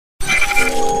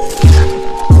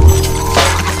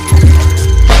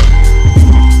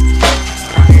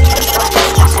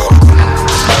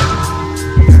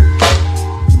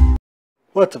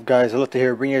What's up guys, Lotta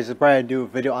here, bringing you a brand new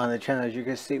video on the channel. As you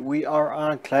can see, we are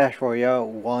on Clash Royale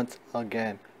once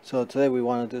again. So today we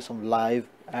want to do some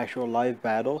actual live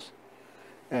battles.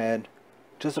 And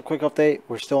just a quick update,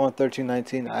 we're still on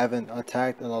 1319. I haven't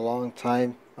attacked in a long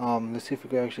time. Let's see if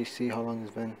we can actually see how long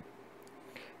it's been.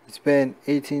 It's been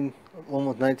 18,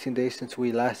 almost 19 days since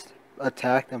we last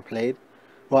attacked and played.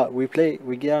 But we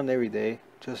get on every day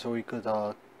just so we could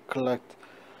collect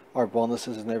our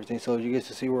bonuses and everything. So you get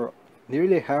to see we're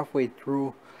nearly halfway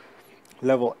through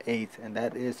level 8, and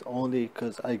that is only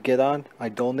because I get on, I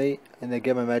donate, and I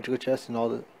get my magical chests and all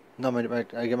the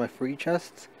I get my free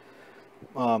chests,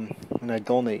 and I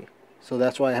donate. So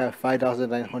that's why I have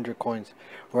 5,900 coins.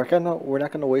 We're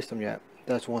not gonna waste them yet.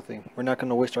 That's one thing. We're not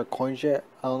gonna waste our coins yet.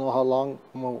 I don't know how long.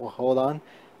 We'll hold on,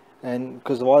 and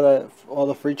because of all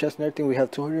the free chests and everything, we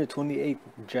have 228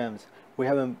 gems. We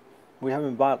haven't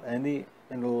bought any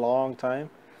in a long time,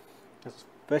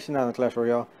 especially not in Clash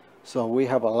Royale. So we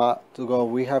have a lot to go.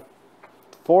 We have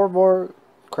 4 more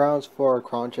crowns for our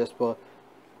crown chest, but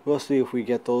we'll see if we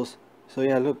get those. So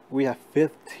yeah, look, we have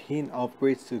 15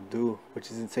 upgrades to do, which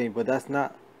is insane, but that's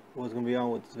not what's gonna be on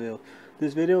with this video.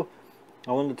 This video,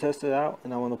 I want to test it out,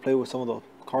 and I want to play with some of the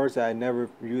cards that I never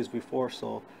used before.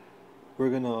 So we're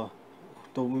gonna,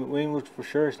 the main one for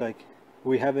sure is like,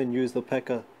 we haven't used the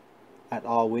PEKKA at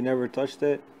all. We never touched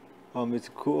it. It's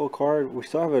a cool card. We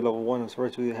still have it at level 1. I'm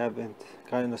surprised we haven't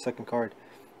gotten the second card.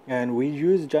 And we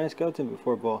used Giant Skeleton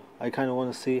before, but I kind of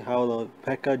want to see how the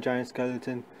PEKKA Giant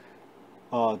Skeleton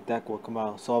deck will come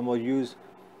out. So I'm going to use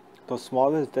the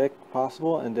smallest deck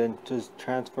possible and then just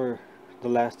transfer the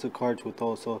last 2 cards with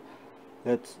those. So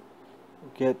let's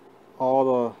get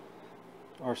all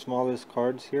our smallest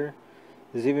cards here.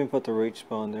 Let's even put the rage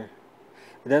spell in there.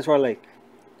 And that's why, like,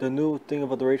 the new thing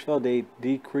about the rage spell, they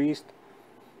decreased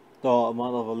the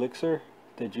amount of elixir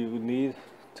that you need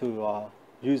to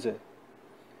use it.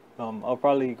 I'll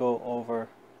probably go over,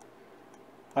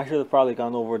 I should have probably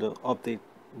gone over the update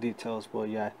details, but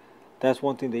yeah, that's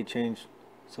one thing they changed,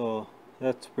 so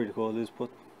that's pretty cool. Let's put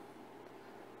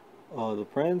the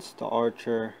prince, the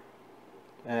archer,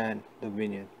 and the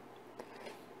minion,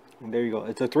 and there you go.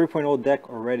 It's a 3.0 deck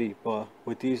already, but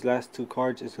with these last 2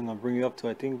 cards, it's gonna bring you up to,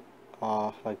 I think,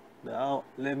 like,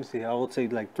 let me see, I would say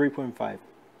like 3.5.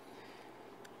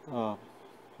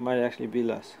 Might actually be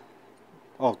less.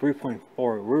 Oh, 3.4.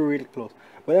 We're really close,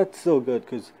 but that's still good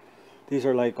because these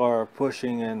are like our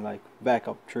pushing and like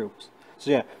backup troops.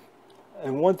 So yeah,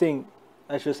 and one thing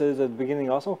I should say is at the beginning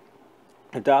also,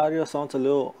 if the audio sounds a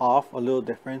little off, a little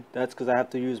different, that's because I have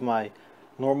to use my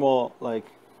normal like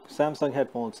Samsung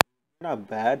headphones. They're not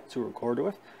bad to record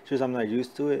with, just I'm not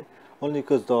used to it. Only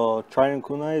because the Trident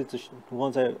kunais, the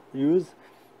ones I use,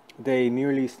 they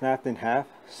nearly snapped in half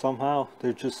somehow.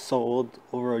 They're just so old,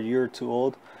 over a year or 2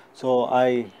 old. So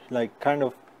I like kind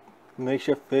of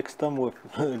makeshift fix them with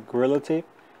Gorilla Tape,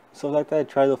 stuff like that.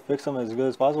 Try to fix them as good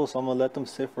as possible. So I'm gonna let them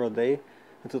sit for a day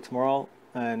until tomorrow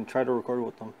and try to record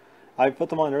with them. I put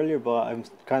them on earlier, but I'm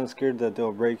kind of scared that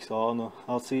they'll break. So I don't know.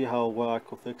 I'll see how well I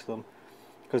can fix them,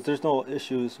 because there's no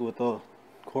issues with the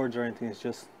cords or anything. It's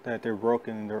just that they're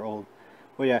broken and they're old.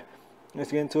 But yeah,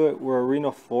 let's get into it. We're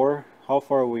arena 4. How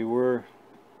far we're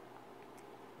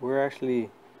actually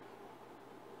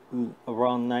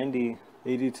around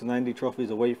 80 to 90 trophies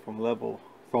away from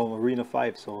arena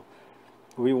 5. So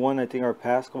we won, I think, our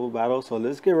past couple battles. So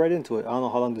let's get right into it. I don't know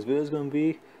how long this video is going to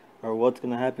be or what's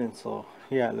going to happen. So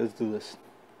yeah, let's do this.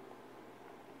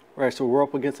 Alright, so we're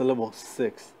up against a level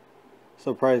 6.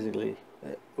 Surprisingly,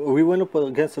 we went up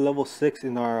against a level 6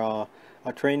 in our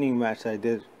a training match I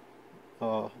did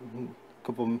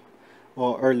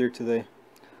earlier today.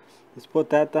 Let's put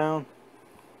that down,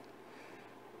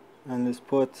 and let's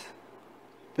put,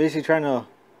 basically trying to,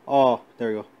 oh, there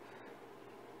we go.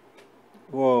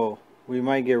 Whoa, we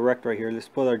might get wrecked right here. Let's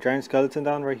put our giant skeleton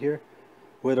down right here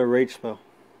with a rage spell.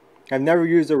 I've never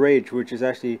used a rage, which is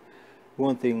actually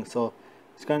one thing, so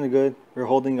it's kind of good. We're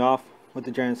holding off with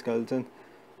the giant skeleton.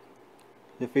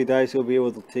 If he dies, he'll be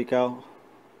able to take out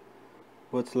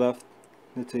what's left.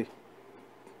 Let's see.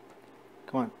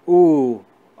 Come on. Ooh,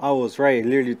 I was right. It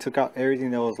literally took out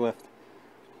everything that was left.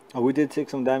 Oh, we did take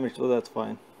some damage, so that's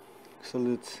fine. So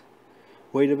let's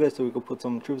wait a bit so we can put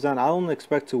some troops down. I don't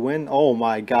expect to win. Oh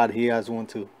my god, he has one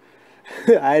too.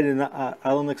 I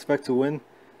don't expect to win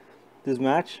this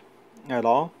match at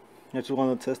all. I just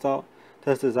want to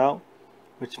test this out,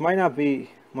 which might not be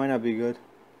good.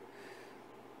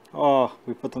 Oh,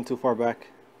 we put them too far back.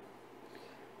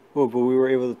 Oh, but we were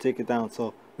able to take it down.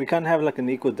 So we kind of have like an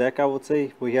equal deck, I would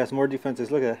say, but he has more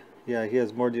defenses. Look at that. Yeah, he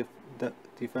has more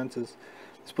defenses.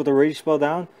 Let's put the rage spell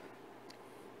down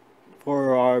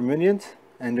for our minions,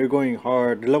 and they're going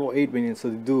hard. They're level 8 minions, so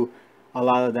they do a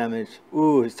lot of damage.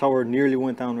 Ooh, his tower nearly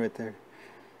went down right there.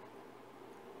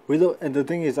 And the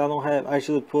thing is, I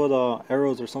should have put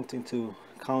arrows or something to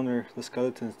counter the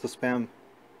skeletons, to spam.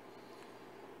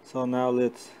 So now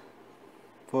let's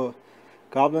put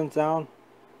goblins down,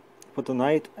 put the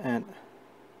knight, and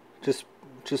just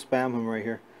spam him right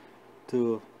here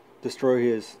to destroy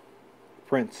his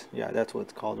prince. Yeah, that's what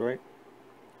it's called, right?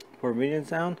 Put minions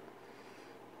down.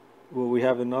 Will we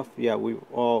have enough? Yeah, we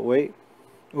all wait.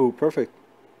 Ooh, perfect.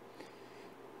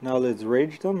 Now let's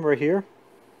rage them right here.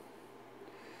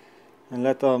 And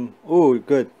let them, ooh,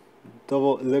 good.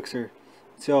 Double elixir.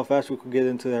 See how fast we could get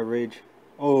into that rage.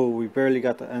 Oh, we barely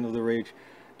got the end of the rage.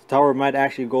 The tower might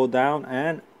actually go down,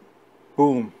 and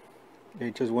boom.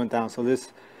 It just went down. So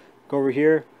let's go over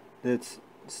here. Let's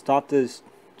stop this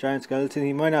giant skeleton.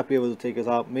 He might not be able to take us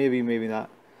out. Maybe, maybe not.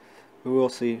 We will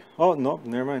see. Oh, no,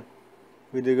 never mind.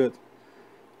 We did good.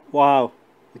 Wow.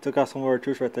 We took out some of our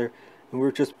troops right there. And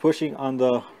we're just pushing on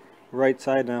the right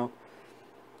side now.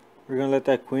 We're going to let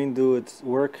that queen do its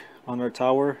work on our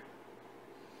tower.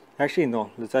 Actually,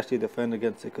 no. Let's actually defend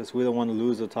against it, because we don't want to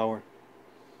lose the tower.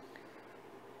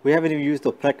 We haven't even used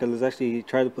the PEKKA. Let's actually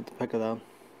try to put the PEKKA down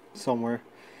somewhere.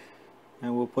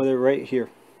 And we'll put it right here.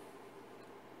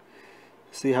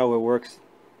 See how it works.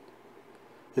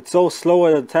 It's so slow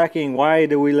at attacking. Why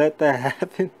did we let that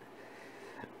happen?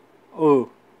 Oh,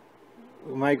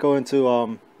 we might go into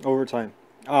overtime.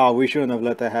 Oh, we shouldn't have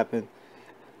let that happen.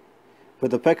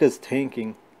 But the PEKKA is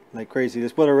tanking like crazy.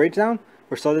 Let's put a rage down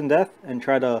for sudden death and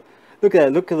try to look at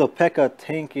it. Look at the PEKKA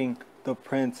tanking the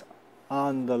prince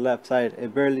on the left side.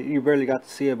 You barely got to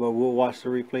see it, but we'll watch the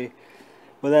replay.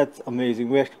 But that's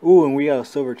amazing. Ooh, and we got a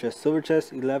silver chest. Silver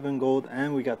chest, 11 gold,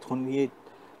 and we got 28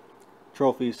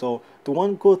 trophies. So the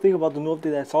one cool thing about the new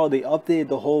update I saw, they updated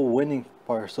the whole winning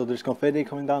part. So there's confetti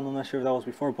coming down. I'm not sure if that was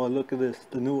before, but look at this,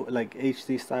 the new like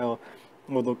HD style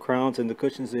of the crowns and the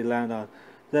cushions they land on.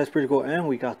 That's pretty cool. And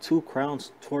we got 2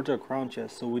 crowns towards our crown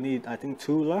chest, so we need, I think,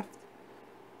 2 left,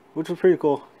 which was pretty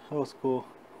cool. That was cool.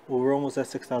 Well, we're almost at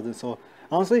 6,000, so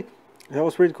honestly that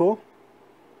was pretty cool.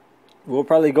 We'll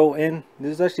probably go in.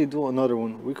 Let's actually do another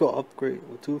one. We could upgrade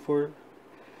 2.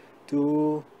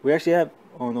 We actually have,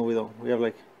 oh no, we don't. We have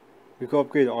like, we could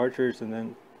upgrade the archers, and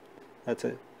then that's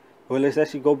it. But let's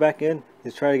actually go back in.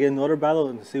 Let's try to get another battle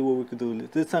and see what we could do.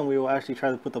 This time we will actually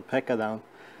try to put the PEKKA down.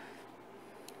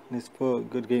 Let's put a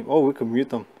good game. Oh, we can mute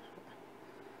them.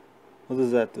 What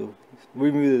does that do?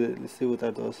 We muted it. Let's see what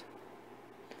that does.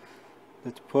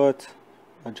 Let's put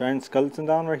a giant skeleton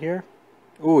down right here.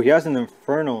 Oh, he has an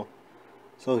inferno.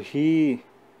 So he...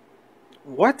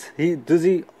 What?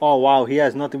 Oh wow, he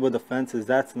has nothing but defenses.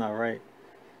 That's not right.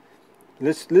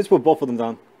 Let's put both of them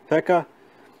down. PEKKA,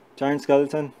 giant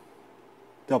skeleton.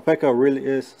 The PEKKA really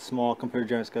is small compared to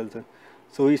giant skeleton.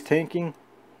 So he's tanking.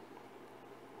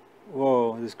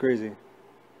 Whoa, this is crazy.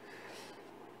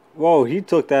 Whoa, he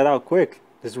took that out quick.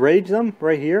 Let's rage them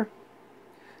right here.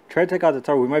 Try to take out the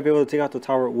tower. We might be able to take out the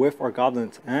tower with our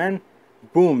goblins. And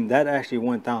boom, that actually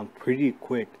went down pretty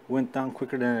quick. Went down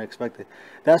quicker than I expected.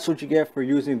 That's what you get for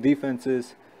using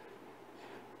defenses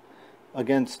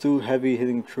against 2 heavy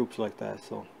hitting troops like that.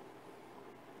 So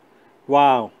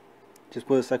wow. Just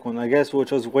put a second one. I guess we'll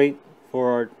just wait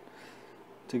for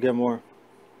to get more.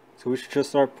 So we should just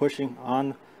start pushing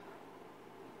on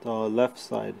the left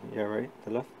side. Yeah, right?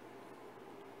 The left.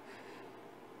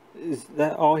 Is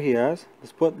that all he has?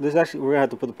 Let's actually, we're gonna have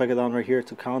to put the PEKKA down right here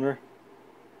to counter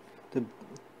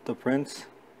the prince.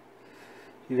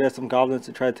 He got some goblins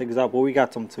to try to take us out, but we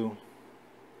got some too.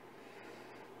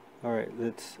 Alright,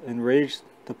 let's enrage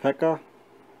the PEKKA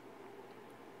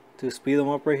to speed them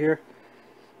up right here.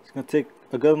 It's gonna take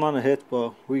a good amount of hits,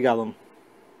 but we got them.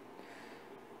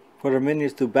 Put our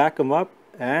minions to back them up,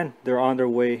 and they're on their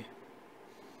way.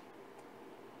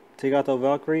 Take out the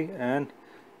Valkyrie and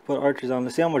put archers on.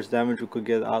 Let's see how much damage we could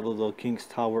get out of the King's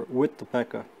Tower with the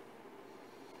PEKKA.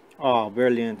 Oh,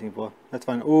 barely anything, but that's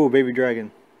fine. Ooh, baby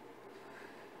dragon.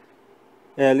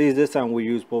 Yeah, at least this time we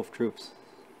use both troops.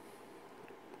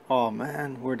 Oh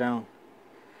man, we're down.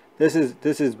 This is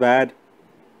bad.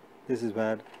 This is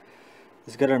bad.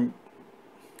 Let's get our...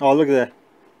 Oh, look at that.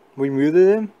 We muted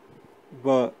him,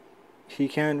 but he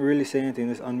can't really say anything.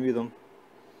 Let's unmute him.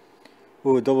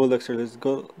 Ooh, double elixir. Let's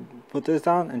go put this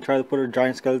down and try to put our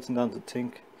giant skeleton down to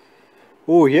tink.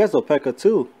 Ooh, he has a PEKKA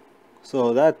too.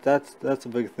 So that's a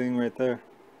big thing right there.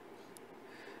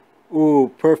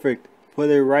 Ooh, perfect. Put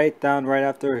it right down right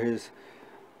after his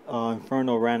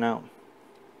Inferno ran out.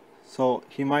 So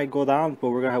he might go down, but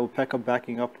we're gonna have a PEKKA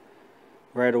backing up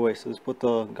right away. So let's put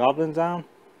the goblins down.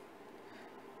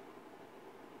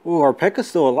 Ooh, our PEKKA's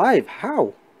still alive.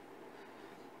 How?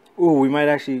 Ooh, we might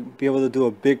actually be able to do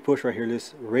a big push right here.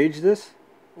 Let's rage this.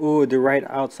 Ooh, they're right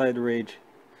outside the rage.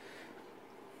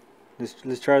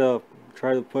 Let's try to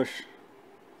push.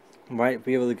 Might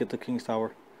be able to get the King's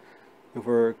Tower if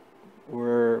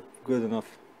we're good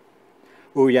enough.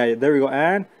 Ooh, yeah, there we go.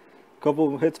 And a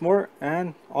couple hits more,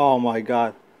 and oh my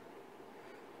god.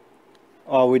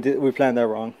 Oh, we planned that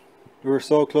wrong. We were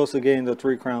so close to getting the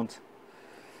 3 crowns.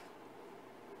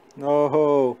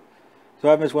 No. So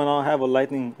what happens when I don't have a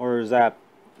lightning or a zap?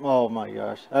 Oh my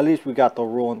gosh. At least we got the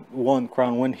one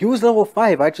crown win. He was level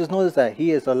 5. I just noticed that.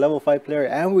 He is a level 5 player,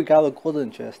 and we got a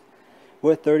golden chest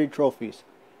with 30 trophies.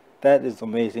 That is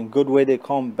amazing. Good way to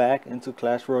come back into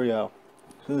Clash Royale.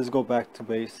 So let's go back to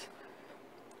base.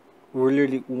 We're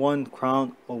literally 1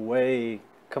 crown away.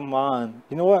 Come on.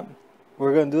 You know what?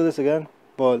 We're going to do this again.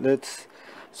 But let's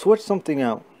switch something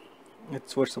out.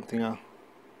 Let's switch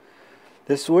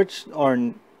our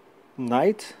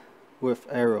knight with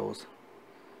arrows.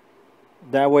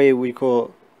 That way we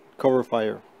could cover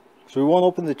fire. So we won't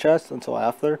open the chest until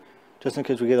after, just in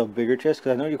case we get a bigger chest,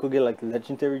 because I know you could get like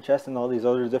legendary chests and all these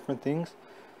other different things.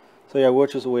 So yeah, we'll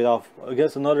just wait off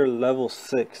against another level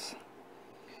 6.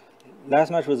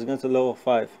 Last match was against a level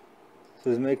 5, so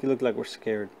let's make it look like we're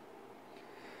scared.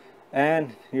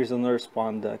 And here's another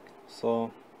spawn deck,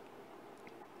 so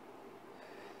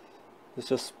let's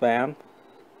just spam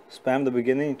the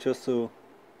beginning just to,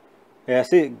 yeah,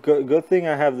 see, good thing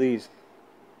I have these.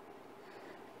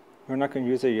 We're not gonna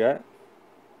use it yet.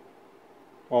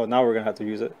 Oh, now we're gonna have to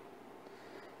use it.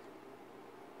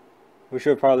 We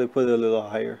should probably put it a little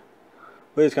higher,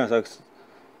 but it kind of sucks.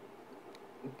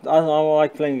 I don't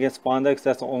like playing against spawn decks.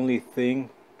 That's the only thing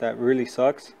that really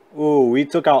sucks. Ooh, we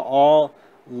took out all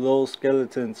those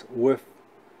skeletons with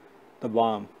the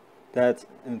bomb. That's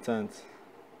intense.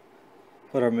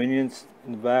 Put our minions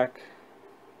in the back.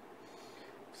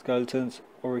 Skeletons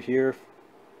over here.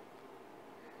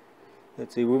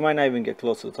 Let's see, we might not even get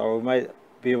close to the tower. We might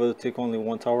be able to take only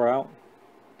 1 tower out,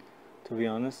 to be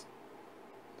honest.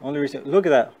 Only reason, look at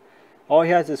that. All he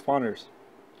has is spawners.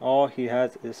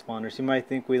 He might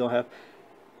think we don't have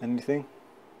anything.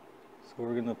 So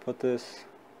we're gonna put this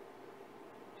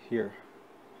here.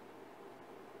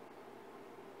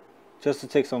 Just to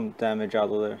take some damage out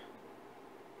of there.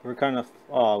 We kind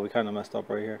of messed up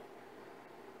right here.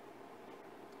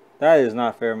 That is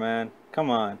not fair, man. Come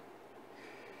on.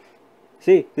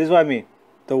 See, this is what I mean.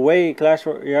 The way Clash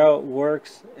Royale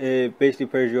works, it basically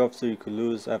pairs you up so you could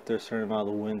lose after a certain amount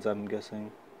of wins, I'm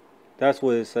guessing. That's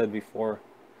what it said before.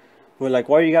 But like,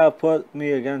 why you gotta put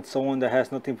me against someone that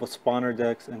has nothing but spawner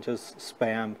decks and just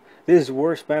spam? This is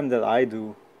worse spam that I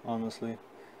do, honestly.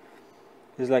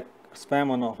 It's like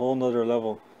spam on a whole nother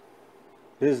level.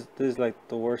 This is like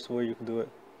the worst way you can do it.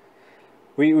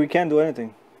 We can't do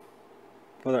anything.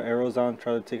 Put our arrows down,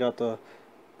 try to take out the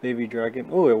baby dragon.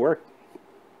 Oh, it worked.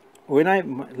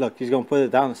 Look, he's gonna put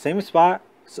it down in the same spot.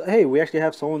 So hey, we actually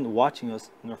have someone watching us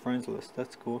in our friends list.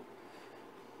 That's cool.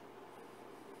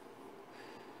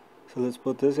 So let's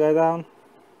put this guy down.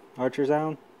 Archers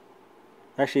down.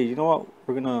 Actually, you know what?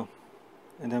 We're gonna,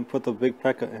 and then put the big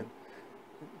PEKKA in.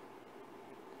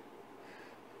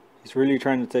 He's really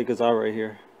trying to take us out right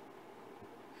here.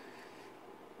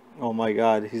 Oh my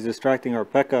god, he's distracting our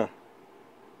PEKKA.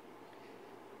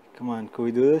 Come on, can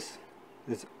we do this?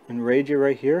 Let's enrage it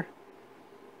right here.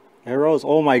 Arrows.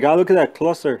 Oh my god, look at that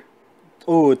cluster.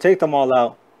 Oh, take them all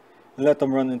out and let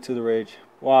them run into the rage.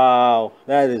 Wow,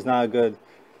 that is not good.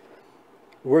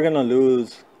 We're gonna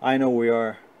lose. I know we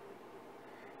are.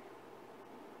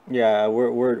 Yeah,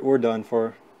 we're done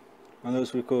for.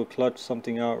 Unless we could clutch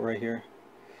something out right here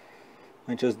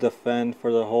and just defend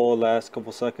for the whole last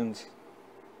couple seconds.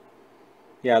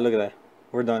 Yeah, look at that.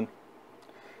 We're done.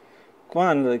 Come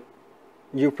on, like,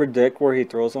 you predict where he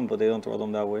throws them, but they don't throw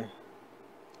them that way.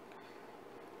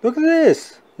 Look at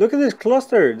this. Look at this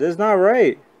cluster. This is not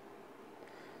right.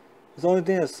 It's the only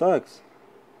thing that sucks.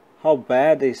 How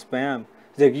bad they spam.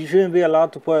 It's like you shouldn't be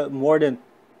allowed to put more than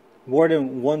 1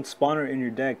 spawner in your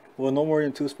deck. Well, no more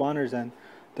than 2 spawners and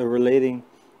the relating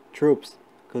troops,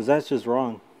 because that's just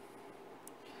wrong.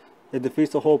 It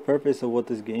defeats the whole purpose of what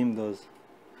this game does.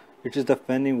 You're just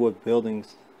defending with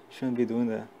buildings. You shouldn't be doing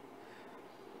that.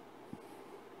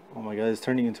 Oh my god, it's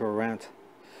turning into a rant.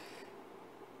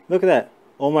 Look at that.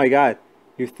 Oh my god.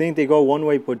 You think they go one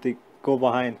way, but they go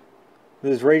behind.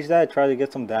 Let's rage that, try to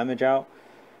get some damage out.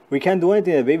 We can't do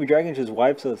anything. The baby dragon just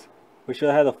wipes us. We should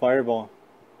have had a fireball.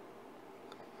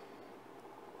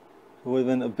 It would have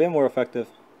been a bit more effective.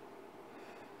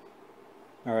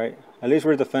 Alright, at least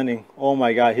we're defending. Oh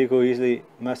my god, he could easily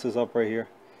mess us up right here.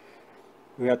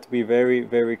 We have to be very,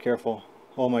 very careful.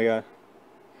 Oh my god.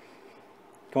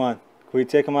 Come on. Can we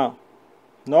take him out?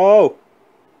 No!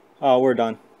 Oh, we're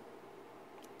done.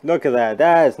 Look at that.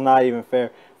 That is not even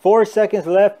fair. 4 seconds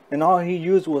left and all he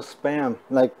used was spam.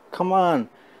 Like, come on.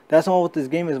 That's not what this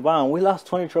game is about. We lost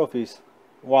 20 trophies.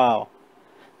 Wow.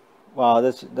 Wow,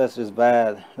 that's just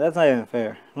bad. That's not even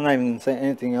fair. I'm not even gonna say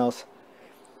anything else.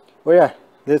 Well, yeah,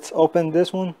 let's open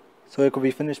this one so it could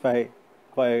be finished by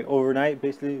overnight,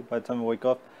 basically, by the time I wake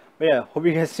up. But yeah, hope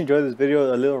you guys enjoyed this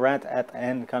video. A little rant at the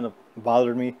end kind of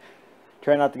bothered me.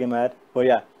 Try not to get mad. But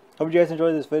yeah, hope you guys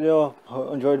enjoyed this video.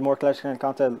 Enjoyed more Clash Royale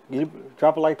content.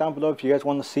 Drop a like down below if you guys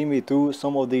want to see me do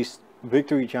some of these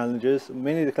victory challenges.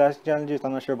 Mainly the classic challenges.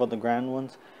 I'm not sure about the grand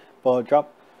ones. But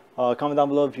drop comment down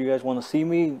below if you guys want to see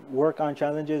me work on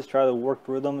challenges. Try to work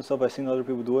through them and stuff. I've seen other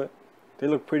people do it. They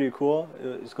look pretty cool.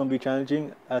 It's going to be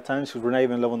challenging at times because we're not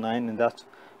even level 9 and that's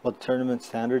what the tournament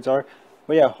standards are.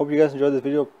 But yeah, hope you guys enjoyed this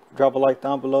video. Drop a like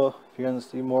down below if you guys want to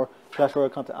see more Clash Royale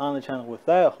content on the channel. With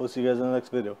that, we'll see you guys in the next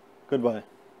video. Goodbye.